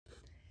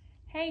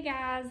Hey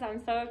guys,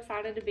 I'm so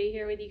excited to be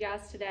here with you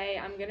guys today.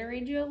 I'm going to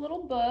read you a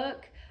little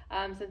book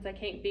since I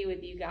can't be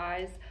with you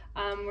guys.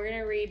 We're going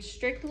to read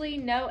Strictly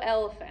No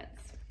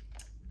Elephants.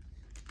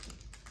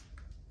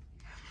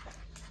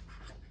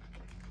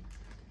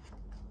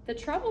 The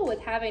trouble with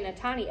having a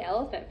tiny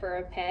elephant for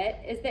a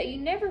pet is that you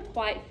never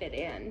quite fit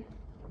in.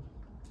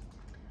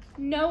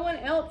 No one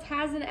else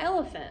has an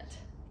elephant.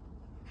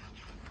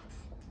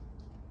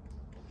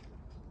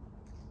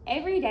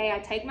 Every day I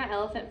take my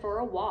elephant for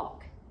a walk.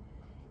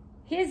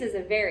 His is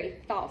a very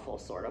thoughtful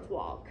sort of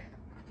walk.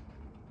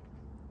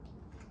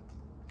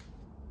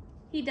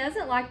 He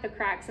doesn't like the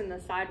cracks in the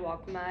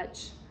sidewalk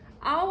much.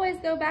 I always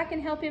go back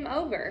and help him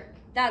over.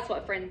 That's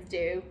what friends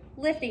do,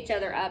 lift each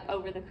other up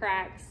over the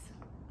cracks.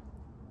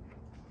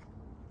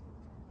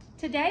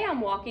 Today I'm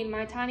walking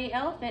my tiny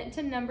elephant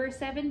to number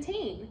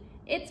 17.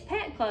 It's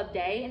Pet Club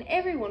Day and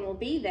everyone will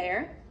be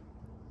there.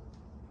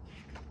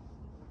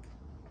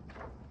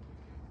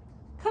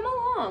 Come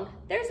along,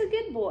 there's a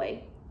good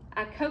boy.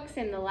 I coax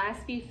him the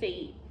last few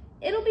feet.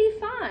 It'll be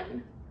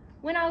fine.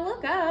 When I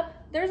look up,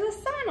 there's a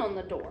sign on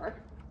the door.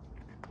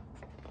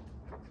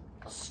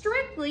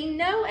 Strictly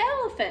no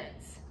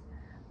elephants.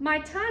 My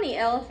tiny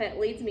elephant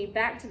leads me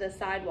back to the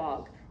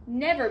sidewalk,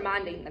 never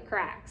minding the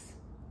cracks.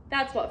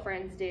 That's what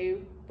friends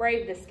do,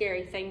 brave the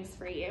scary things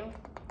for you.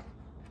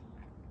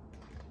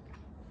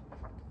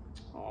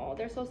 Oh,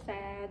 they're so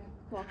sad,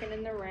 walking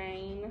in the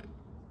rain.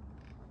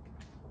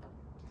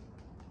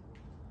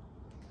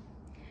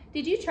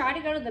 Did you try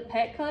to go to the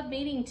pet club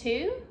meeting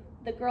too?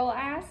 The girl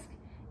asked.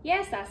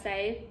 Yes, I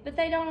say, but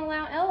they don't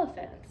allow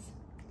elephants.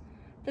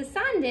 The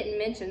sign didn't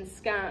mention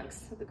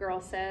skunks, the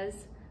girl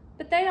says,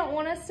 but they don't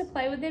want us to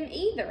play with them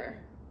either.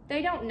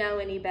 They don't know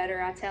any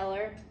better, I tell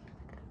her.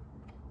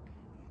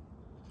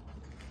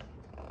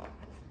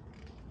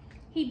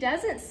 He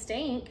doesn't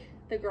stink,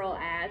 the girl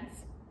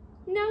adds.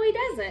 No, he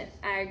doesn't,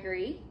 I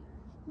agree.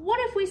 What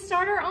if we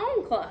start our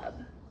own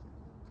club?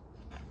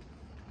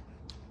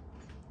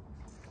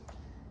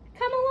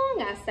 Come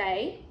along, I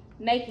say,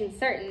 making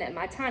certain that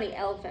my tiny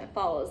elephant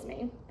follows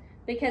me,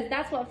 because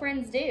that's what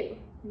friends do,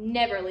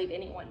 never leave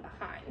anyone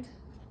behind.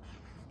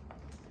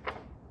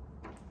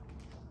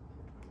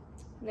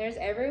 And there's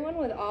everyone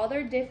with all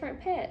their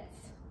different pets.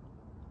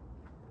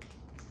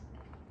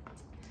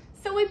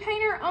 So we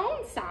paint our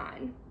own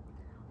sign.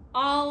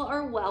 All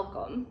are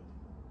welcome.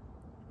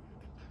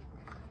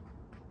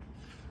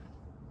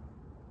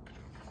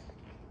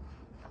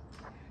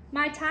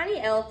 My tiny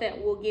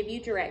elephant will give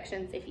you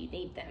directions if you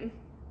need them.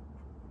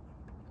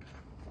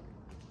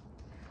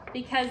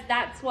 Because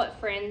that's what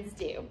friends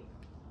do.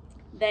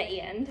 The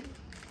end.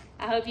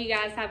 I hope you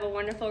guys have a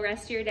wonderful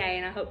rest of your day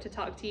and I hope to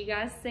talk to you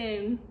guys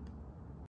soon.